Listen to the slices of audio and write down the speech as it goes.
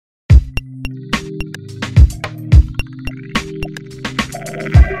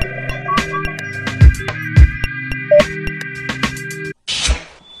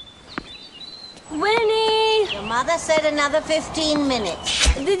said another 15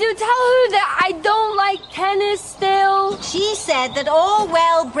 minutes. Did you tell her that I don't like tennis still? She said that all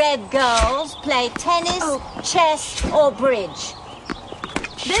well-bred girls play tennis, chess, or bridge.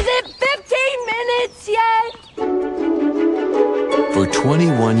 Is it 15 minutes yet? For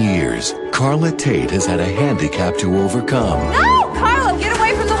 21 years, Carla Tate has had a handicap to overcome. No! Carla, get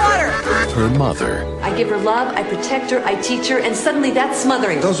away from the water! Her mother. I give her love, I protect her, I teach her, and suddenly that's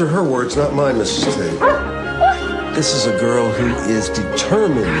smothering. Those are her words, not mine, Mrs. Tate. This is a girl who is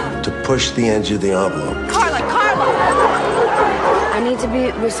determined to push the edge of the envelope. Carla! I need to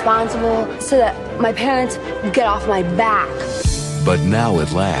be responsible so that my parents get off my back. But now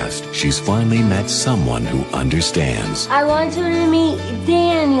at last, she's finally met someone who understands. I want you to meet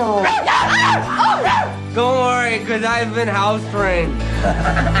Daniel. Don't worry, because I've been house trained.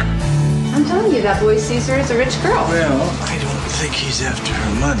 I'm telling you, that boy sees her as a rich girl. Well, I don't think he's after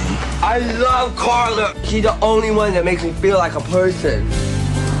her money. I love Carla. She's the only one that makes me feel like a person.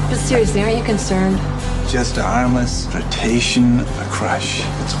 But seriously, aren't you concerned? Just a harmless flirtation, a crush.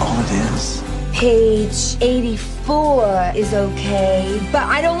 That's all it is. Page 84 is okay, but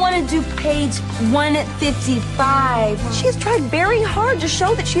I don't want to do page 155. She has tried very hard to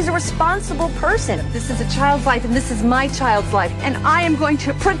show that she's a responsible person. This is a child's life, and this is my child's life, and I am going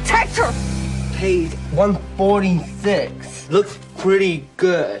to protect her. Page 146 looks pretty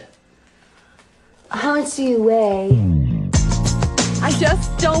good. How much do you weigh? I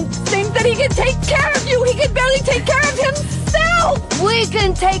just don't think that he can take care of you. He can barely take care of himself. We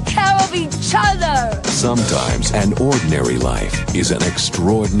can take care of each other. Sometimes an ordinary life is an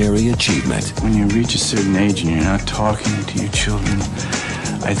extraordinary achievement. When you reach a certain age and you're not talking to your children,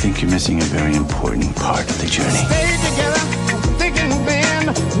 I think you're missing a very important part of the journey. Stay together, thick and thin.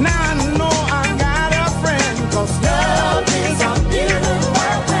 Now I know I got a friend, 'cause love is a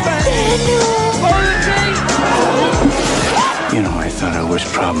beautiful thing. You know, I thought our worst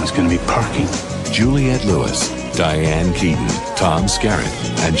problem was going to be parking. Juliette Lewis, Diane Keaton, Tom Skerritt,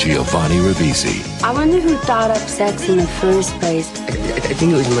 and Giovanni Ribisi. I wonder who thought up sex in the first place. I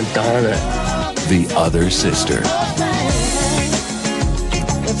think it was Madonna. The Other Sister.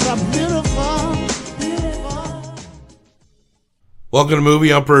 It's a beautiful. Welcome to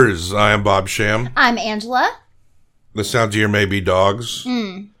Movie Uppers. I am Bob Sham. I'm Angela. The sounds you hear may be dogs.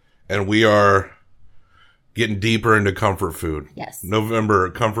 And we are getting deeper into comfort food. Yes. November,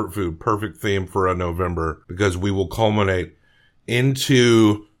 comfort food, perfect theme for a November, because we will culminate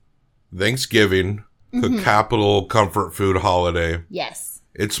into Thanksgiving, the capital comfort food holiday. Yes.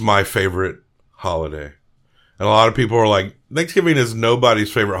 It's my favorite holiday. And a lot of people are like, Thanksgiving is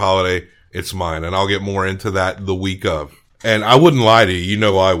nobody's favorite holiday. It's mine. And I'll get more into that the week of. And I wouldn't lie to you. You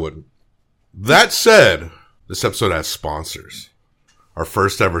know I wouldn't. That said, this episode has sponsors. Our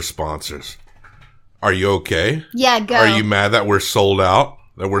first ever sponsors. Are you okay? Yeah, go. Are you mad that we're sold out?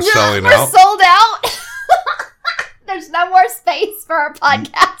 That we're selling we're out? We're sold out? There's no more space for our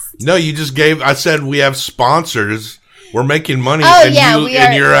podcast. No, you just gave... I said we have sponsors. We're making money. Oh, and yeah,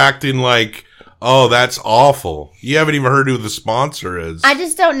 and you're acting like, oh, that's awful. You haven't even heard who the sponsor is. I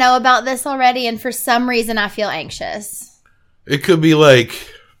just don't know about this already, and for some reason I feel anxious. It could be like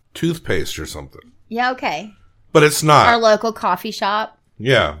toothpaste or something. Yeah, okay. But it's not. Our local coffee shop.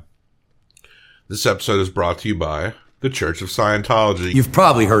 Yeah. This episode is brought to you by the Church of Scientology. You've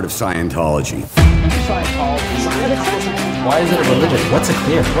probably heard of Scientology. Why is it a religion? What's it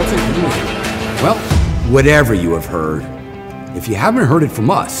clear? What's it mean? Well, whatever you have heard, if you haven't heard it from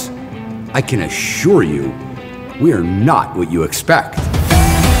us, I can assure you, we are not what you expect.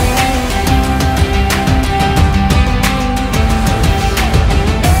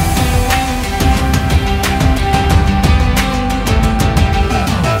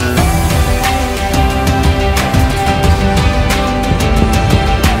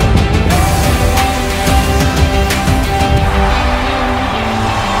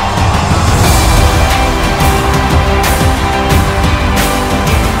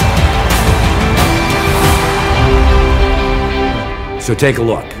 So take a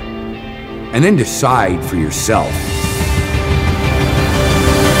look, and then decide for yourself.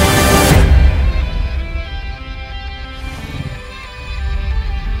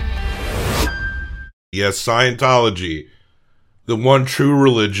 Yes, Scientology, the one true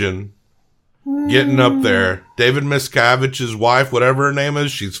religion, getting up there. David Miscavige's wife, whatever her name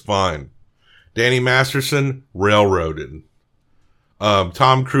is, she's fine. Danny Masterson, railroaded.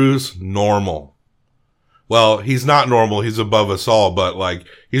 Tom Cruise, normal. Well, he's not normal. He's above us all, but like,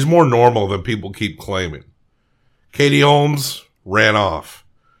 he's more normal than people keep claiming. Katie Holmes ran off.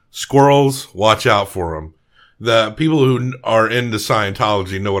 Squirrels, watch out for them. The people who are into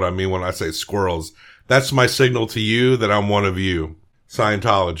Scientology know what I mean when I say squirrels. That's my signal to you that I'm one of you.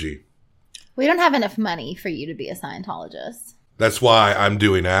 Scientology. We don't have enough money for you to be a Scientologist. That's why I'm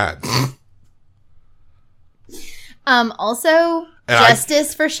doing ads. Also,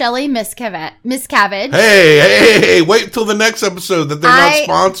 justice for Shelley Miscavige. Hey, wait till the next episode that they're not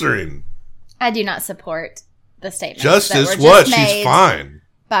sponsoring. I do not support the statement. Justice, what? She's fine.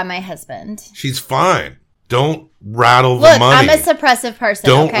 By my husband. She's fine. Don't rattle the money. I'm a suppressive person.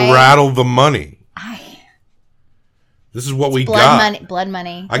 Don't rattle the money. This is what we got. Blood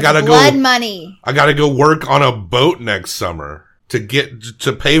money. I gotta go work on a boat next summer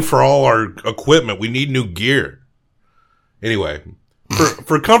to pay for all our equipment. We need new gear. Anyway,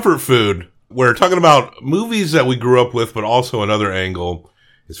 for comfort food, we're talking about movies that we grew up with, but also another angle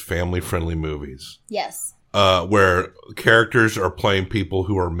is family-friendly movies. Yes. Where characters are playing people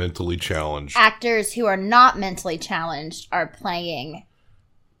who are mentally challenged. Actors who are not mentally challenged are playing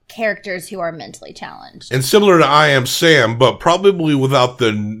characters who are mentally challenged. And similar to I Am Sam, but probably without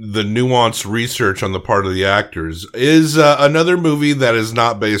the nuanced research on the part of the actors, is another movie that is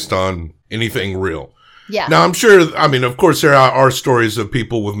not based on anything real. Yeah. Now, I'm sure, of course, there are stories of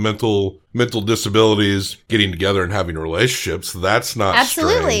people with mental disabilities getting together and having relationships. That's not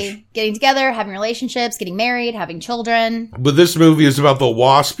Absolutely. strange. Getting together, having relationships, getting married, having children. But this movie is about the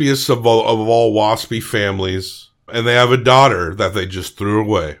waspiest of all waspy families. And they have a daughter that they just threw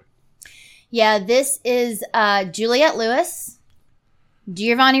away. Yeah, this is Juliette Lewis,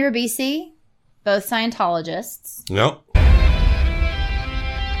 Giovanni Ribisi, both Scientologists. Nope.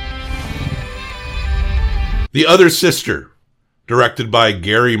 The Other Sister, directed by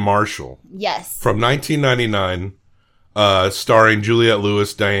Gary Marshall. Yes. From 1999, starring Juliette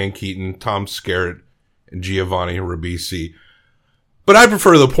Lewis, Diane Keaton, Tom Skerritt, and Giovanni Ribisi. But I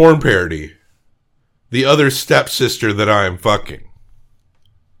prefer the porn parody, The Other Stepsister That I Am Fucking.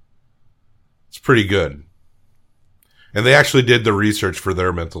 It's pretty good. And they actually did the research for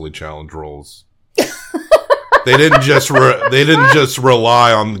their mentally challenged roles. They didn't just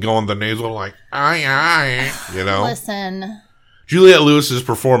rely on going the nasal like aye, you know. Listen, Juliette Lewis's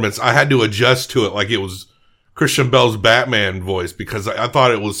performance, I had to adjust to it like it was Christian Bale's Batman voice because I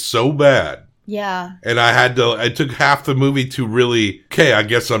thought it was so bad. Yeah. And it took half the movie to really, I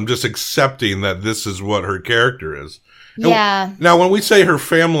guess I'm just accepting that this is what her character is. Yeah. Now, when we say her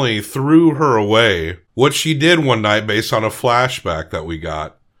family threw her away, what she did one night based on a flashback that we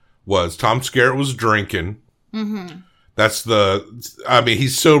got was Tom Skerritt was drinking. Mm-hmm.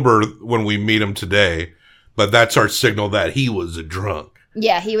 He's sober when we meet him today, but that's our signal that he was a drunk.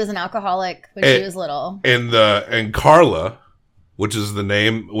 Yeah, he was an alcoholic when she was little. And Carla, which is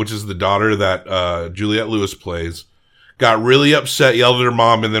the daughter that Juliette Lewis plays, got really upset, yelled at her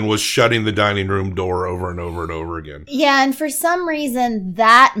mom, and then was shutting the dining room door over and over and over again. Yeah, and for some reason,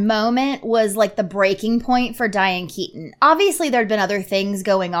 that moment was like the breaking point for Diane Keaton. Obviously, there'd been other things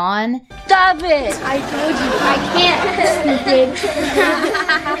going on. Stop it! I told you, I can't, stupid.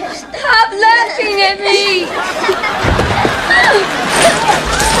 Stop laughing at me!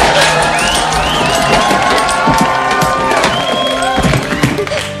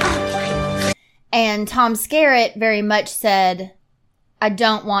 And Tom Skerritt very much said, I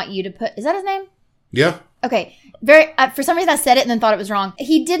don't want you to put... Is that his name? Yeah. Okay. For some reason I said it and then thought it was wrong.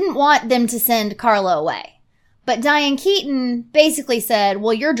 He didn't want them to send Carla away. But Diane Keaton basically said,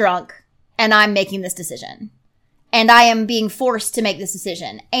 well, you're drunk and I'm making this decision. And I am being forced to make this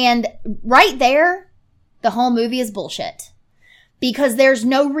decision. And right there, the whole movie is bullshit. Because there's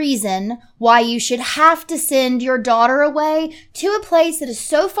no reason why you should have to send your daughter away to a place that is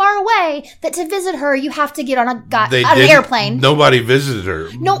so far away that to visit her, you have to get on an airplane. Nobody visited her.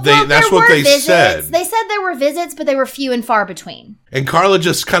 No, that's what they said. They said there were visits, but they were few and far between. And Carla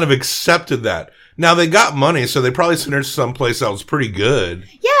just kind of accepted that. Now, they got money, so they probably sent her someplace that was pretty good.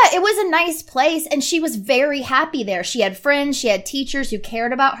 Yeah, it was a nice place, and she was very happy there. She had friends, she had teachers who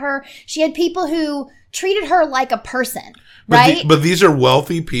cared about her. She had people who treated her like a person. Right? But these are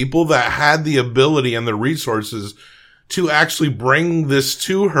wealthy people that had the ability and the resources to actually bring this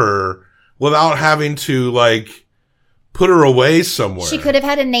to her without having to, put her away somewhere. She could have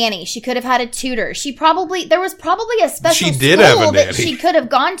had a nanny. She could have had a tutor. There was probably a special school that she could have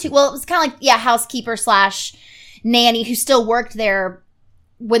gone to. Well, it was kind of housekeeper / nanny who still worked there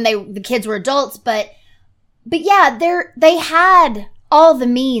when the kids were adults. But yeah, they had all the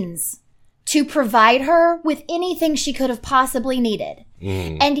means to provide her with anything she could have possibly needed.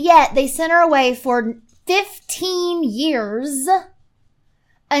 Mm. And yet they sent her away for 15 years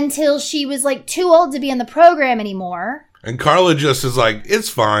until she was too old to be in the program anymore. And Carla just is like, it's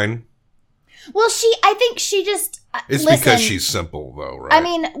fine. Well, I think she just... It's because she's simple, though, right? I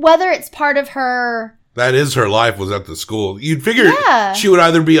mean, whether it's part of her... That is her life, was at the school. You'd figure Yeah. she would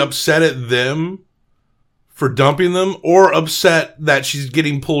either be upset at them for dumping them or upset that she's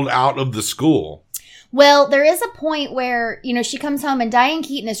getting pulled out of the school. Well, there is a point where, she comes home and Diane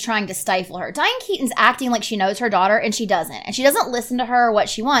Keaton is trying to stifle her. Diane Keaton's acting like she knows her daughter, and she doesn't. And she doesn't listen to her or what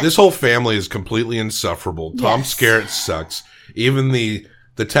she wants. This whole family is completely insufferable. Tom Yes. Skerritt sucks. Even the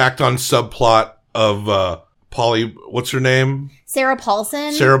tacked on subplot of Polly, what's her name? Sarah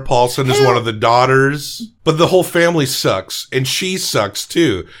Paulson. Sarah Paulson is one of the daughters. But the whole family sucks. And she sucks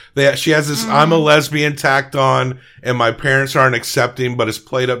too. She has this I'm a lesbian tacked on and my parents aren't accepting, but it's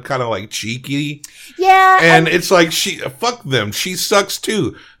played up kind of like cheeky. Yeah. And it's like fuck them. She sucks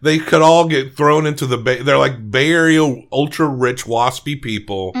too. They could all get thrown into they're like Bay Area ultra rich waspy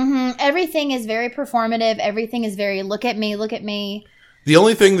people. Mm-hmm. Everything is very performative. Everything is very look at me, look at me. The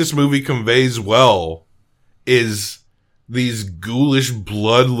only thing this movie conveys well is these ghoulish,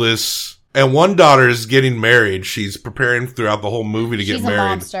 bloodless, and one daughter is getting married. She's preparing throughout the whole movie to get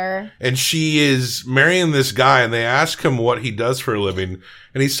married. She's a monster. And she is marrying this guy, and they ask him what he does for a living.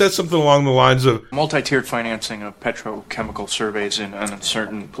 And he says something along the lines of multi-tiered financing of petrochemical surveys in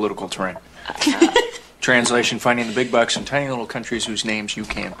uncertain political terrain. Translation, finding the big bucks in tiny little countries whose names you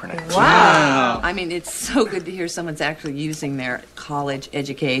can't pronounce. Wow. I mean, it's so good to hear someone's actually using their college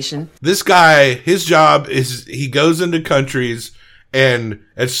education. This guy, his job is he goes into countries and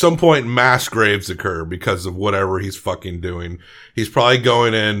at some point mass graves occur because of whatever he's fucking doing. He's probably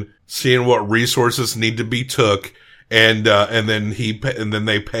going in, seeing what resources need to be took, and then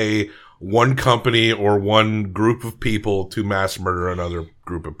they pay one company or one group of people to mass murder another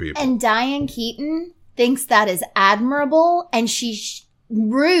group of people. And Diane Keaton thinks that is admirable, and she's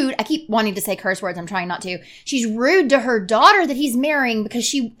rude. I keep wanting to say curse words. I'm trying not to. She's rude to her daughter that he's marrying because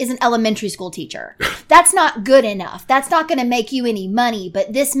she is an elementary school teacher. That's not good enough. That's not going to make you any money,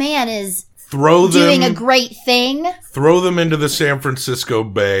 but this man is doing a great thing. Throw them into the San Francisco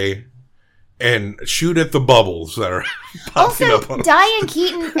Bay and shoot at the bubbles that are popping up. Also, Diane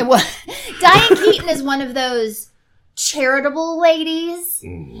Keaton is one of those charitable ladies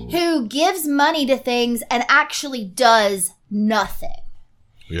who gives money to things and actually does nothing.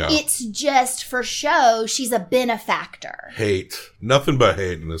 Yeah. It's just for show. She's a benefactor. Hate. Nothing but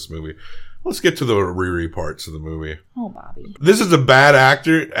hate in this movie. Let's get to the Riri parts of the movie. Oh, Bobby. This is a bad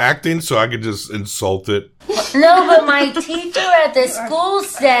acting, so I could just insult it. No, but my teacher at the school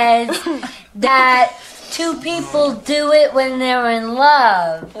says that two people do it when they're in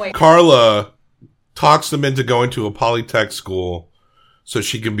love. Carla talks them into going to a polytech school so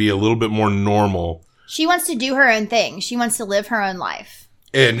she can be a little bit more normal. She wants to do her own thing. She wants to live her own life.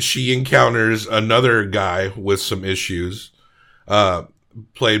 And she encounters another guy with some issues,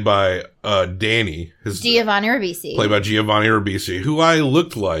 played by Danny. Giovanni Ribisi. Played by Giovanni Ribisi, who I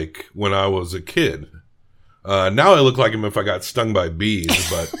looked like when I was a kid. Now I look like him if I got stung by bees,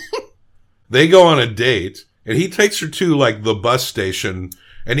 but they go on a date, and he takes her to, like, the bus station,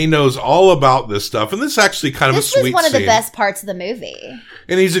 and he knows all about this stuff. And this is actually kind of a sweet scene. This was one of the best parts of the movie.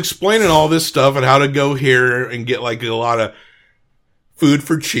 And he's explaining all this stuff and how to go here and get, like, a lot of food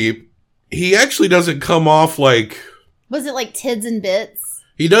for cheap. He actually doesn't come off like... Was it like Tids and Bits?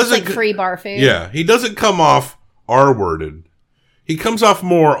 He doesn't... Like free bar food? Yeah. He doesn't come off R-worded. He comes off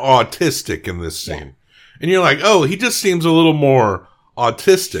more autistic in this scene. Yeah. And you're like, oh, he just seems a little more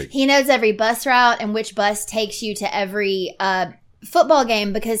autistic. He knows every bus route and which bus takes you to every football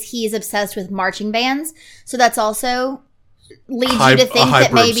game because he's obsessed with marching bands. So that's also leads you to think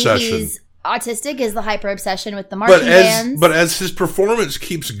that maybe he's autistic, is the hyper obsession with the marching bands. But as his performance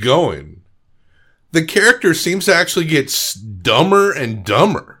keeps going, the character seems to actually get dumber and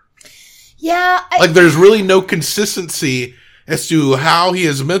dumber. Yeah. Like there's really no consistency as to how he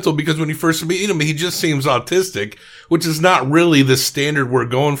is mental, because when you first meet him, he just seems autistic, which is not really the standard we're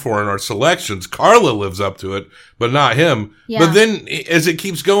going for in our selections. Carla lives up to it, but not him. Yeah. But then as it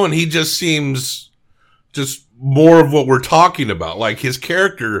keeps going, he just seems just more of what we're talking about. Like his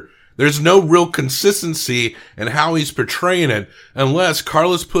character, there's no real consistency in how he's portraying it, unless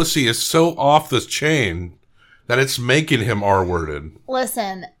Carla's pussy is so off the chain that it's making him R-worded.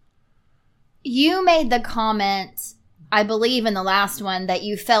 Listen, you made the comment, I believe in the last one, that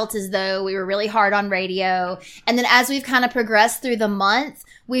you felt as though we were really hard on radio. And then as we've kind of progressed through the month,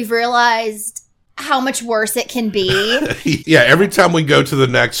 we've realized how much worse it can be. Yeah, every time we go to the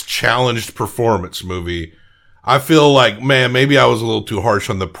next challenged performance movie, I feel like, man, maybe I was a little too harsh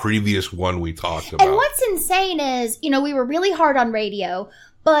on the previous one we talked about. And what's insane is, we were really hard on radio.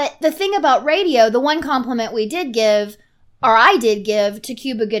 But the thing about radio, the one compliment we did give, or I did give to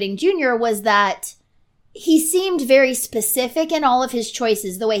Cuba Gooding Jr. was that he seemed very specific in all of his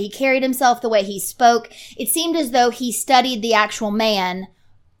choices, the way he carried himself, the way he spoke. It seemed as though he studied the actual man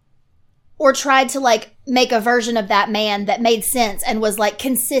or tried to like make a version of that man that made sense and was like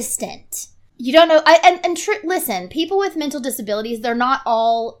consistent. You don't know. Listen, people with mental disabilities, they're not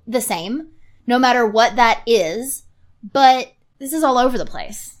all the same, no matter what that is. But this is all over the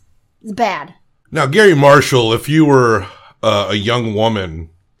place. It's bad. Now, Gary Marshall, if you were a young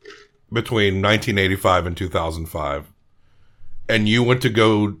woman between 1985 and 2005, and you went to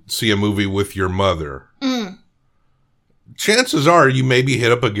go see a movie with your mother, chances are you maybe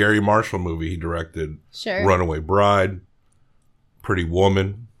hit up a Gary Marshall movie he directed. Sure. Runaway Bride, Pretty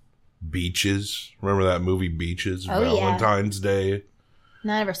Woman, Beaches. Remember that movie Beaches? Oh, Valentine's Day.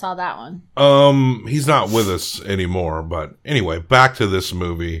 No, I never saw that one. He's not with us anymore, but anyway, back to this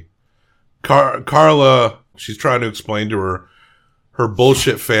movie. Carla, she's trying to explain to her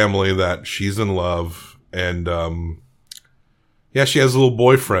bullshit family that she's in love, and she has a little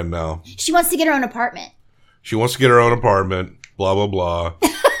boyfriend now. She wants to get her own apartment. She wants to get her own apartment, blah, blah, blah.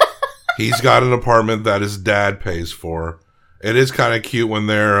 He's got an apartment that his dad pays for. It is kind of cute when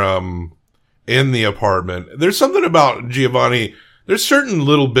they're in the apartment. There's something about Giovanni. There's certain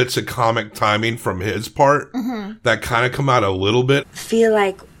little bits of comic timing from his part that kind of come out a little bit. Feel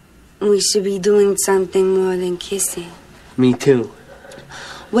like we should be doing something more than kissing. Me too.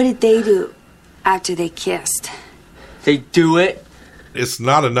 What did they do after they kissed? They do it. It's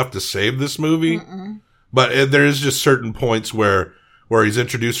not enough to save this movie, but there is just certain points where he's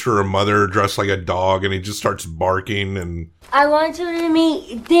introduced to her mother dressed like a dog, and he just starts barking. And I want you to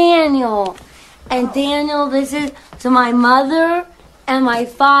meet Daniel. And Daniel, this is to my mother and my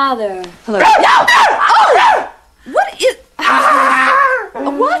father. Hello. What is...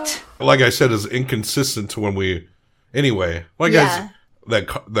 What? like I said, is inconsistent to when we... Anyway,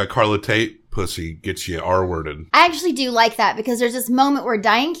 that Carla Tate pussy gets you R-worded. I actually do like that because there's this moment where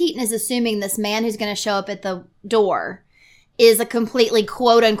Diane Keaton is assuming this man who's going to show up at the door is a completely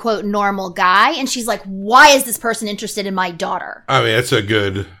quote-unquote normal guy. And she's like, why is this person interested in my daughter? I mean, it's a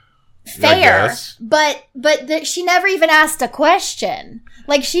good... Fair, but she never even asked a question.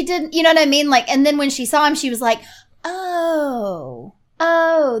 Like, she didn't, you know what I mean? Like, and then when she saw him, she was like, oh,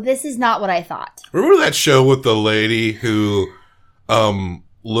 this is not what I thought. Remember that show with the lady who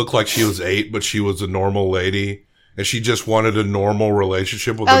looked like she was 8, but she was a normal lady, and she just wanted a normal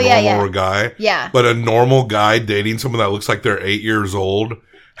relationship with a normal guy? Yeah. But a normal guy dating someone that looks like they're 8 years old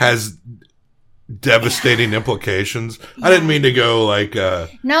has devastating implications. I didn't mean to go like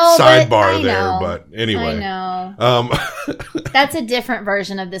sidebar there, but anyway. I know. That's a different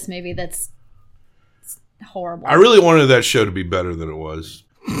version of this movie that's horrible. I really wanted that show to be better than it was.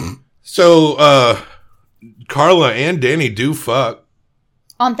 So, Carla and Danny do fuck.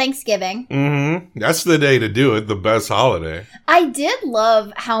 On Thanksgiving. Mm-hmm. That's the day to do it, the best holiday. I did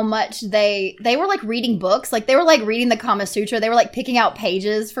love how much they were like reading books. Like they were like reading the Kama Sutra. They were like picking out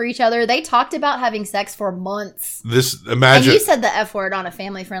pages for each other. They talked about having sex for months. Imagine. And you said the F word on a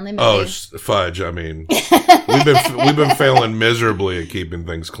family-friendly movie. Oh, fudge. I mean, we've been failing miserably at keeping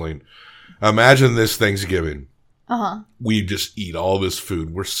things clean. Imagine this Thanksgiving. We just eat all this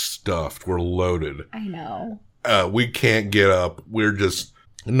food. We're stuffed. We're loaded. I know. We can't get up. We're just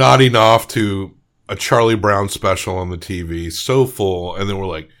nodding off to a Charlie Brown special on the TV, so full, and then we're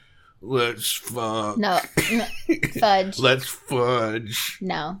like, let's fuck. No, fudge. Let's fudge.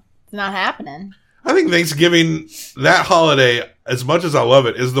 No, it's not happening. I think Thanksgiving, that holiday, as much as I love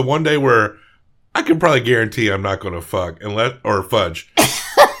it, is the one day where I can probably guarantee I'm not going to fuck or fudge.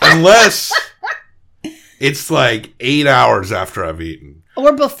 Unless it's like 8 hours after I've eaten.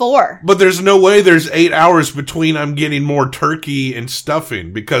 Or before. But there's no way there's 8 hours between I'm getting more turkey and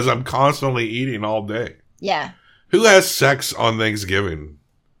stuffing because I'm constantly eating all day. Yeah. Who has sex on Thanksgiving?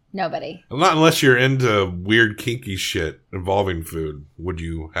 Nobody. Not unless you're into weird kinky shit involving food. Would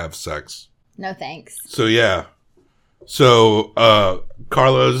you have sex? No thanks. So yeah. So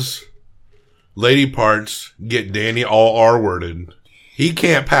Carla's lady parts get Danny all R-worded. He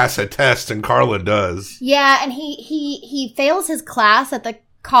can't pass a test, and Carla does. Yeah, and he fails his class at the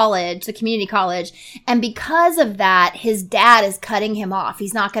college, the community college, and because of that, his dad is cutting him off.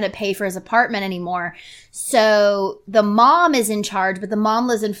 He's not going to pay for his apartment anymore. So the mom is in charge, but the mom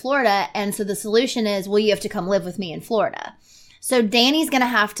lives in Florida, and so the solution is, well, you have to come live with me in Florida. So Danny's going to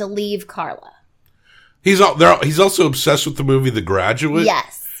have to leave Carla. He's also obsessed with the movie The Graduate.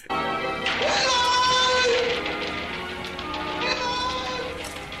 Yes.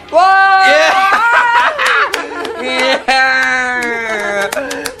 Whoa! Yeah!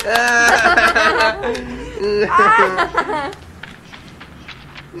 Yeah.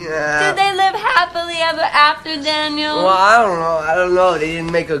 Did they live happily ever after, Daniel? Well, I don't know. They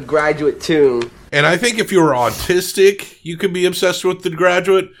didn't make a Graduate tune. And I think if you were autistic, you could be obsessed with The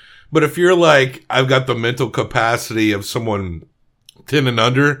Graduate. But if you're like, I've got the mental capacity of someone 10 and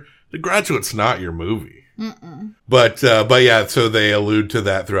under, The Graduate's not your movie. Mm-mm. But yeah, so they allude to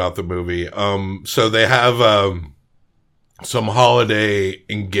that throughout the movie. So they have some holiday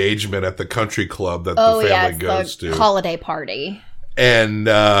engagement at the country club that the family goes to. Holiday party. And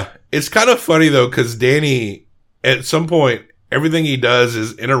it's kind of funny though, because Danny, at some point, everything he does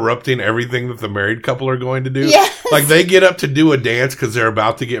is interrupting everything that the married couple are going to do. Yes. Like they get up to do a dance because they're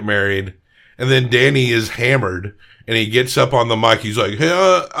about to get married, and then Danny is hammered, and he gets up on the mic. He's like, "Hey,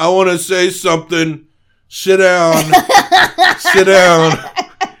 I want to say something. Sit down, sit down."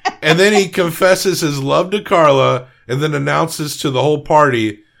 And then he confesses his love to Carla, and then announces to the whole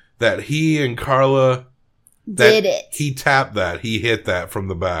party that he and Carla did it. He tapped that. He hit that from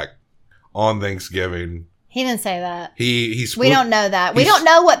the back on Thanksgiving. He didn't say that. He split, we don't know that. We don't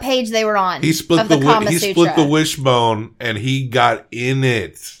know what page they were on. He split the wishbone, and he got in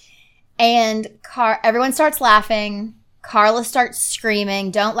it. And everyone starts laughing. Carla starts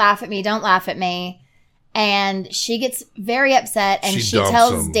screaming, "Don't laugh at me! Don't laugh at me!" And she gets very upset, and she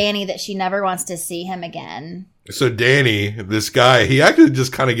tells Danny that she never wants to see him again. So Danny, this guy, he actually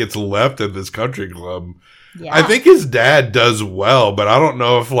just kind of gets left at this country club. Yeah. I think his dad does well, but I don't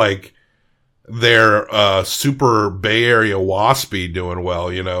know if like they're super Bay Area waspy doing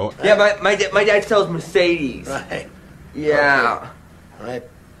well, you know? Yeah, my dad sells Mercedes. Right. Yeah. Right.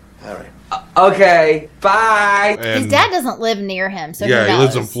 All right. Okay. Bye. His dad doesn't live near him, so yeah, he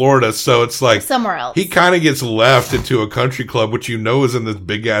lives in Florida, so it's like somewhere else. He kind of gets left into a country club, which you know is in this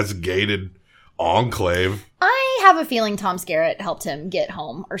big ass gated enclave. I have a feeling Tom Skerritt helped him get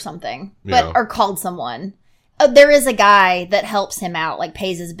home or something, Yeah. or called someone. There is a guy that helps him out, like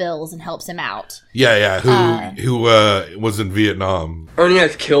pays his bills and helps him out. Yeah, who was in Vietnam. Only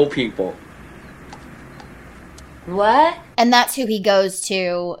has kill people. What? And that's who he goes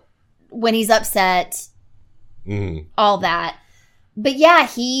to when he's upset. All that. But yeah,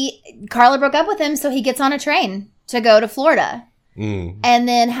 Carla broke up with him, so he gets on a train to go to Florida. And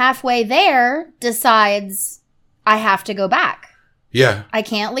then halfway there decides, I have to go back. Yeah. I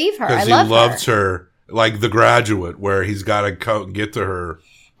can't leave her. I Because love he loves her. Like The Graduate, where he's got to get to her.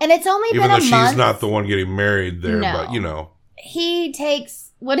 And it's only even been a though month. she's not the one getting married there, No. but you know. He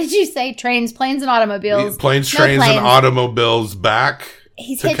takes, what did you say? Trains, planes, and automobiles. Trains, No and planes. automobiles back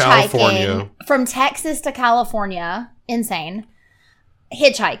He's to hitchhiking California. from Texas to California. Insane.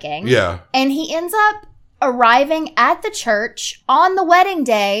 Hitchhiking. Yeah. And he ends up arriving at the church on the wedding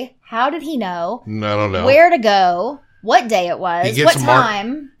day. How did he know? I don't know. Where to go? What day it was? What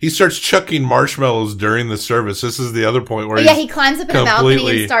time? He starts chucking marshmallows during the service. This is the other point where he climbs up in a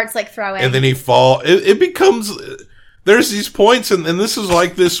balcony and starts like throwing. And then he falls. It becomes... There's these points, and this is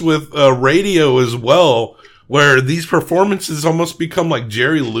like this with radio as well, where these performances almost become like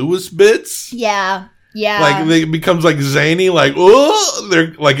Jerry Lewis bits. Yeah. Yeah. Like it becomes like zany, like, oh,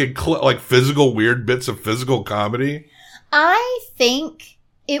 they're like physical, weird bits of physical comedy. I think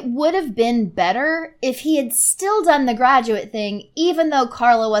it would have been better if he had still done the Graduate thing, even though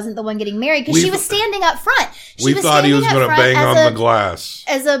Carla wasn't the one getting married, because she was standing up front. We thought he was going to bang on the glass.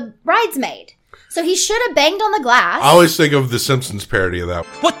 As a bridesmaid. So he should have banged on the glass. I always think of the Simpsons parody of that.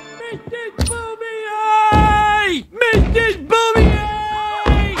 What? Mrs. Booby! Mrs. Booby!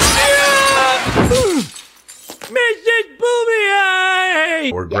 Mrs.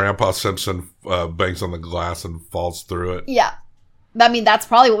 Booby! Or Grandpa Simpson bangs on the glass and falls through it. Yeah. I mean, that's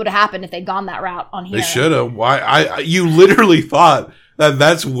probably what would have happened if they'd gone that route on here. They should have. Why? You literally thought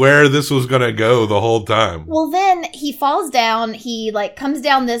that's where this was going to go the whole time. Well, then he falls down. He comes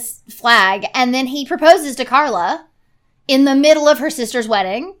down this flag, and then he proposes to Carla in the middle of her sister's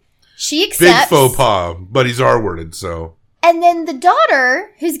wedding. She accepts. Big faux pas, but he's R-worded, so. And then the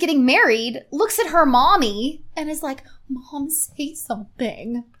daughter, who's getting married, looks at her mommy and is like, "Mom, say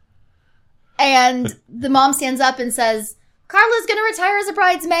something." And the mom stands up and says, "Carla's going to retire as a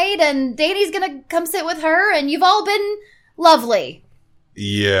bridesmaid, and Danny's going to come sit with her, and you've all been lovely."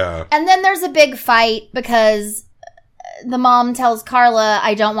 Yeah. And then there's a big fight because the mom tells Carla,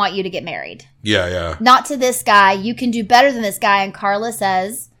 "I don't want you to get married. Yeah. Not to this guy. You can do better than this guy." And Carla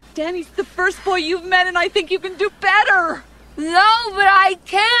says, "Danny's the first boy you've met, and I think you can do better." No, but I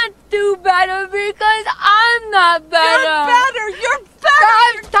can't do better because I'm not better. You're better. You're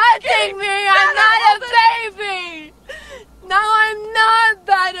better. Stop touching me. I'm not a baby. No, I'm not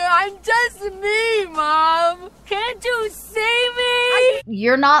better. I'm just me, Mom. Can't you see me?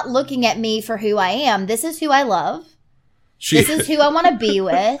 "You're not not looking at me for who I am. This is who I love. This is who I want to be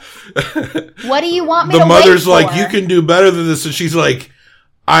with. What do you want me to wait for? The mother's like, you can do better than this. And she's like,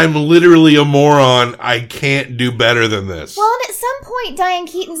 I'm literally a moron. I can't do better than this. Well, and at some point, Diane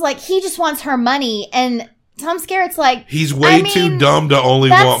Keaton's like, he just wants her money. And Tom Skerritt's like, he's way too dumb to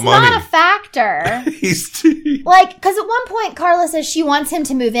only want money. That's not a factor. Like, because at one point, Carla says she wants him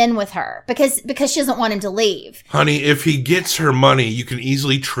to move in with her because she doesn't want him to leave. Honey, if he gets her money, you can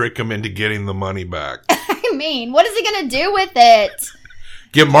easily trick him into getting the money back. I mean, what is he going to do with it?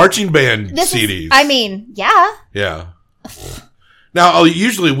 Get marching band CDs. Yeah. Yeah. Now,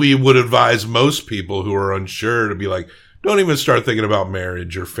 usually we would advise most people who are unsure to be like, don't even start thinking about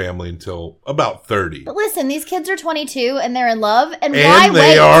marriage or family until about 30. But listen, these kids are 22 and they're in love. And why And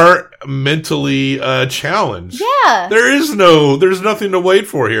they are mentally challenged. Yeah. There's nothing to wait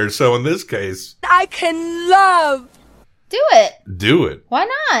for here. So in this case, I can love. Do it. do it. Why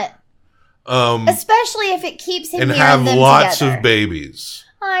not? Especially if it keeps him And here have and them lots together. of babies.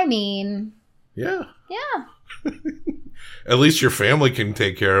 I mean, Yeah. yeah. At least your family can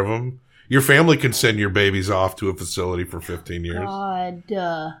take care of them. Your family can send your babies off to a facility for 15 years. God.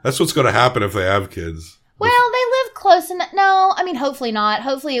 That's what's going to happen if they have kids. Well, they live close enough. No, I mean, hopefully not.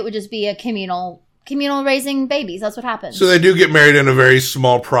 Hopefully it would just be a communal raising babies. That's what happens. So they do get married in a very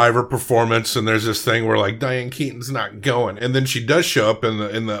small private performance, and there's this thing where like Diane Keaton's not going, and then she does show up in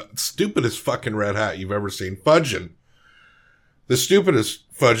the stupidest fucking red hat you've ever seen, fudging. The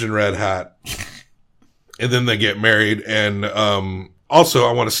stupidest fudging red hat. And then they get married, and also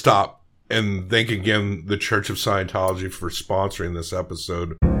I want to stop and thank again the Church of Scientology for sponsoring this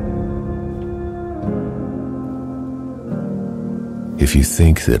episode. If you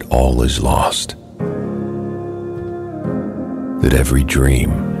think that all is lost, that every dream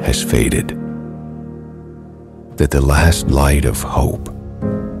has faded, that the last light of hope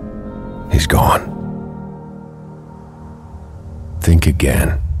is gone, think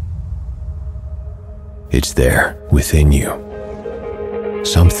again. It's there within you.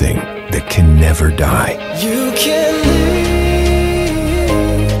 Something that can never die. You can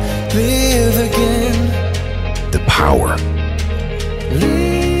live again. The power.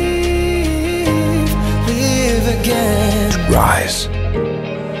 Live again. To rise.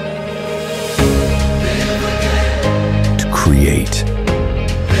 To create.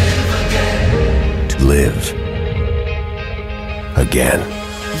 To live again.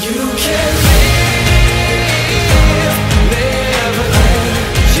 You can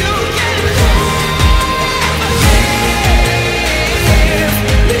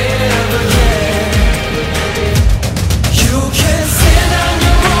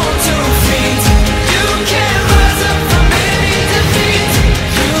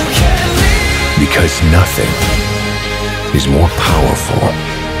because nothing is more powerful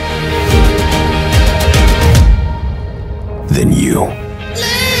than you.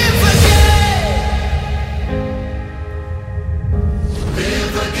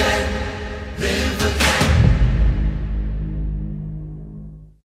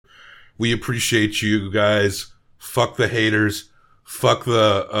 We appreciate you guys. Fuck the haters. Fuck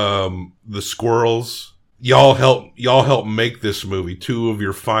the squirrels. Y'all help make this movie. Two of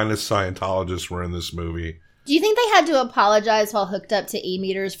your finest Scientologists were in this movie. Do you think they had to apologize while hooked up to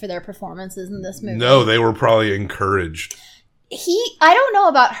E-meters for their performances in this movie? No, they were probably encouraged. I don't know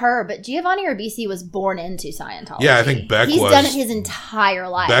about her, but Giovanni Ribisi was born into Scientology. Yeah, I think Beck was. He's done it his entire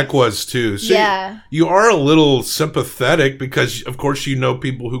life. Beck was too. So yeah. You are a little sympathetic because, of course, you know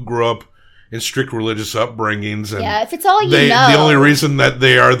people who grew up in strict religious upbringings. And yeah, if it's all you know. The only reason that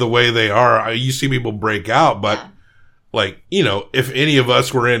they are the way they are, you see people break out, but like, you know, if any of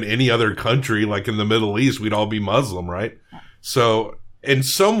us were in any other country, like in the Middle East, we'd all be Muslim, right? So in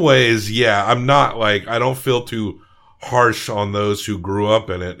some ways, yeah, I'm not like, I don't feel too harsh on those who grew up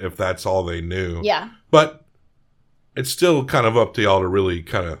in it if that's all they knew. Yeah. But it's still kind of up to y'all to really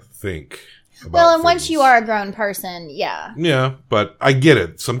kind of think. Well, and once you are a grown person, yeah. Yeah, but I get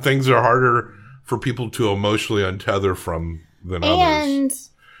it. Some things are harder for people to emotionally untether from than others. And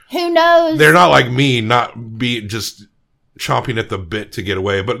who knows? They're not like me, not be just chomping at the bit to get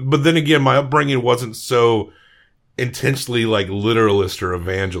away. But then again, my upbringing wasn't so intensely like literalist or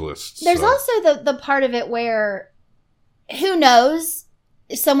evangelist. There's also the part of it where who knows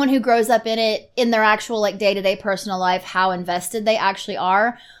someone who grows up in it in their actual like day-to-day personal life, how invested they actually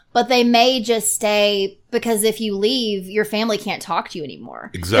are. But they may just stay because if you leave, your family can't talk to you anymore.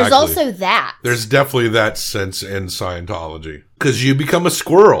 Exactly. There's also that. There's definitely that sense in Scientology. Because you become a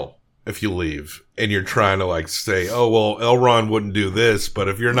squirrel if you leave. And you're trying to like say, oh, well, L. Ron wouldn't do this. But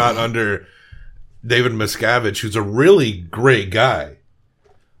if you're not under David Miscavige, who's a really great guy.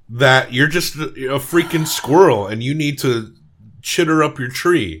 that you're just a freaking squirrel and you need to chitter up your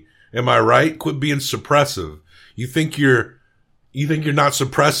tree. Am I right? Quit being suppressive. You think you're not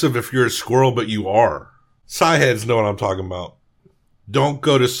suppressive if you're a squirrel, but you are. Sci-heads know what I'm talking about. Don't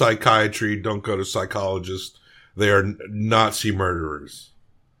go to psychiatry. Don't go to psychologists. They are Nazi murderers.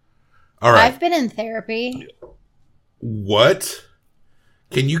 All right. I've been in therapy. What?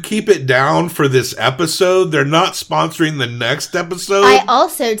 Can you keep it down for this episode? They're not sponsoring the next episode. I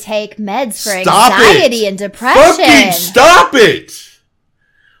also take meds for Stop anxiety it. and depression. Fucking stop it!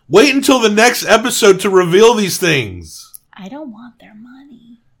 Wait until the next episode to reveal these things. I don't want their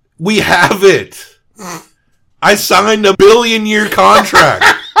money. We have it. I signed a billion-year contract.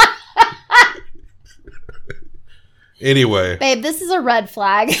 Anyway. Babe, this is a red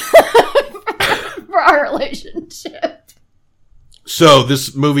flag for our relationship. So,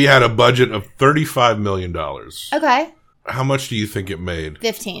 this movie had a budget of $35 million. Okay. How much do you think it made?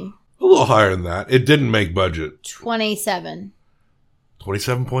 15. A little higher than that. It didn't make budget. 27.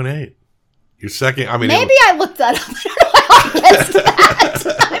 27.8. Your second, I mean... Maybe I looked that up. I don't know how I guessed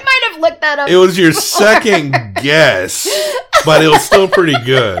that. I might have looked that up. It was your second guess, but it was still pretty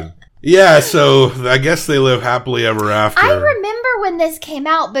good. Yeah, so I guess they live happily ever after. I remember when this came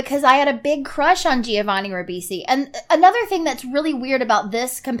out because I had a big crush on Giovanni Ribisi. And another thing that's really weird about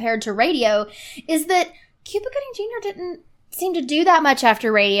this compared to Radio is that Cuba Gooding Jr. didn't seem to do that much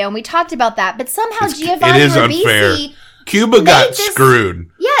after Radio, and we talked about that. But somehow Giovanni it is Ribisi... unfair. Cuba got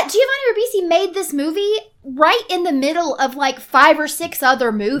screwed. Yeah, Giovanni Ribisi made this movie right in the middle of like 5 or 6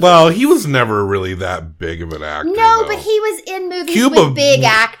 other movies. Well, he was never really that big of an actor. No, though. but he was in movies with big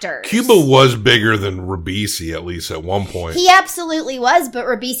actors. Cuba was bigger than Ribisi, at least at one point. He absolutely was, but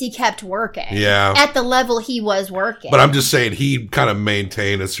Ribisi kept working. Yeah. At the level he was working. But I'm just saying he kind of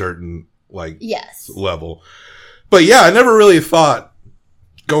maintained a certain, yes. level. But yeah, I never really thought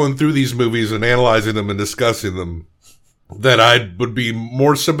going through these movies and analyzing them and discussing them that I would be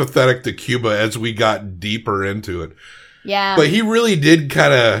more sympathetic to Cuba as we got deeper into it. Yeah. But he really did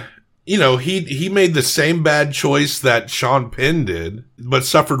kind of, he made the same bad choice that Sean Penn did, but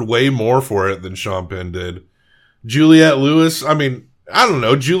suffered way more for it than Sean Penn did. Juliette Lewis, I mean, I don't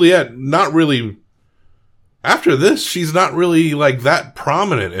know, Juliette, not really, after this, she's not really like that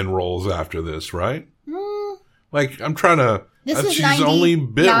prominent in roles after this, right? Like, I'm trying to, she's only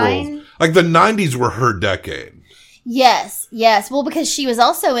bit roles. Like, the 90s were her decade. Yes. Well, because she was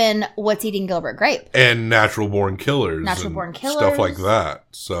also in What's Eating Gilbert Grape. And Natural Born Killers. Stuff like that.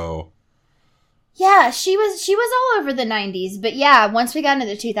 So. Yeah, she was all over the 90s. But yeah, once we got into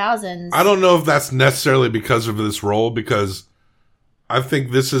the 2000s. I don't know if that's necessarily because of this role, because I think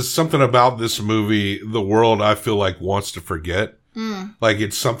this is something about this movie, the world, I feel like wants to forget. Like,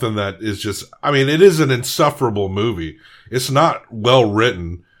 it's something that is just, I mean, it is an insufferable movie. It's not well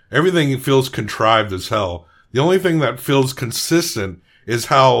written. Everything feels contrived as hell. The only thing that feels consistent is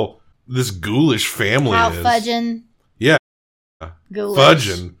how this ghoulish family is. Fudging. Yeah. Ghoulish.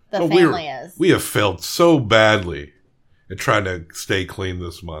 Fudging. The family is. We have failed so badly at trying to stay clean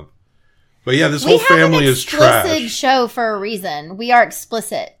this month. But yeah, this whole family is trash. We have an explicit show for a reason. We are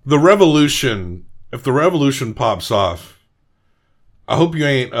explicit. The revolution, if the revolution pops off, I hope you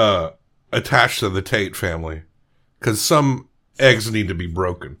ain't attached to the Tate family. Because some eggs need to be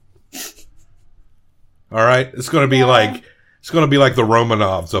broken. All right, it's gonna be like the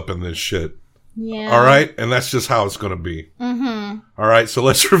Romanovs up in this shit. Yeah. All right, and that's just how it's gonna be. Mm-hmm. All right, so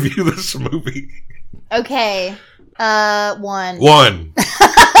let's review this movie. Okay. 1. 1.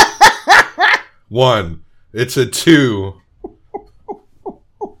 1. It's a 2.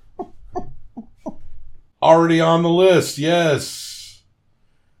 Already on the list. Yes.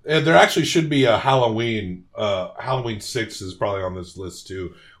 And there actually should be a Halloween. Halloween 6 is probably on this list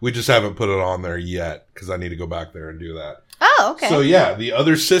too. We just haven't put it on there yet because I need to go back there and do that. Oh, okay. So yeah, The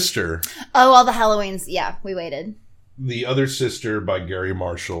Other Sister. Oh, all the Halloweens. Yeah, we waited. The Other Sister by Gary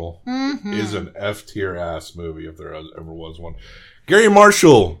Marshall is an F-tier ass movie if there ever was one. Gary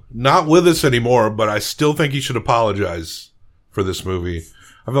Marshall, not with us anymore, but I still think he should apologize for this movie.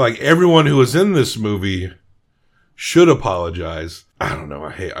 I feel like everyone who was in this movie should apologize. I don't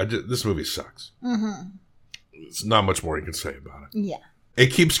know. This movie sucks. There's not much more you can say about it. Yeah. It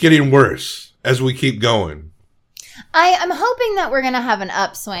keeps getting worse as we keep going. I'm hoping that we're going to have an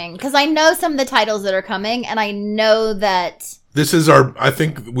upswing because I know some of the titles that are coming and I know that this is I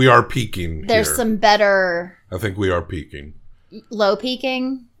think we are peaking. There's some better. I think we are peaking. Low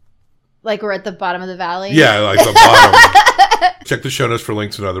peaking? Like we're at the bottom of the valley? Yeah, like the bottom. Check the show notes for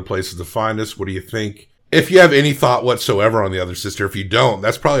links and other places to find us. What do you think? If you have any thought whatsoever on The Other Sister, if you don't,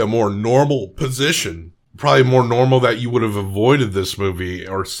 that's probably a more normal position probably more normal that you would have avoided this movie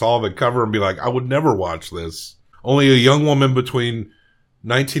or saw the cover and be like, I would never watch this. Only a young woman between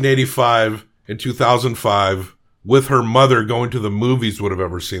 1985 and 2005 with her mother going to the movies would have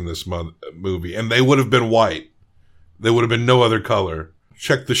ever seen this movie. And they would have been white. There would have been no other color.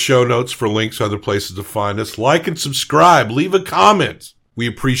 Check the show notes for links to other places to find us. Like and subscribe. Leave a comment. We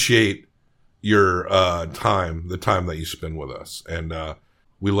appreciate your time, the time that you spend with us. And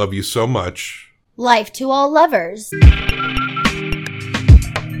we love you so much. Life to all lovers.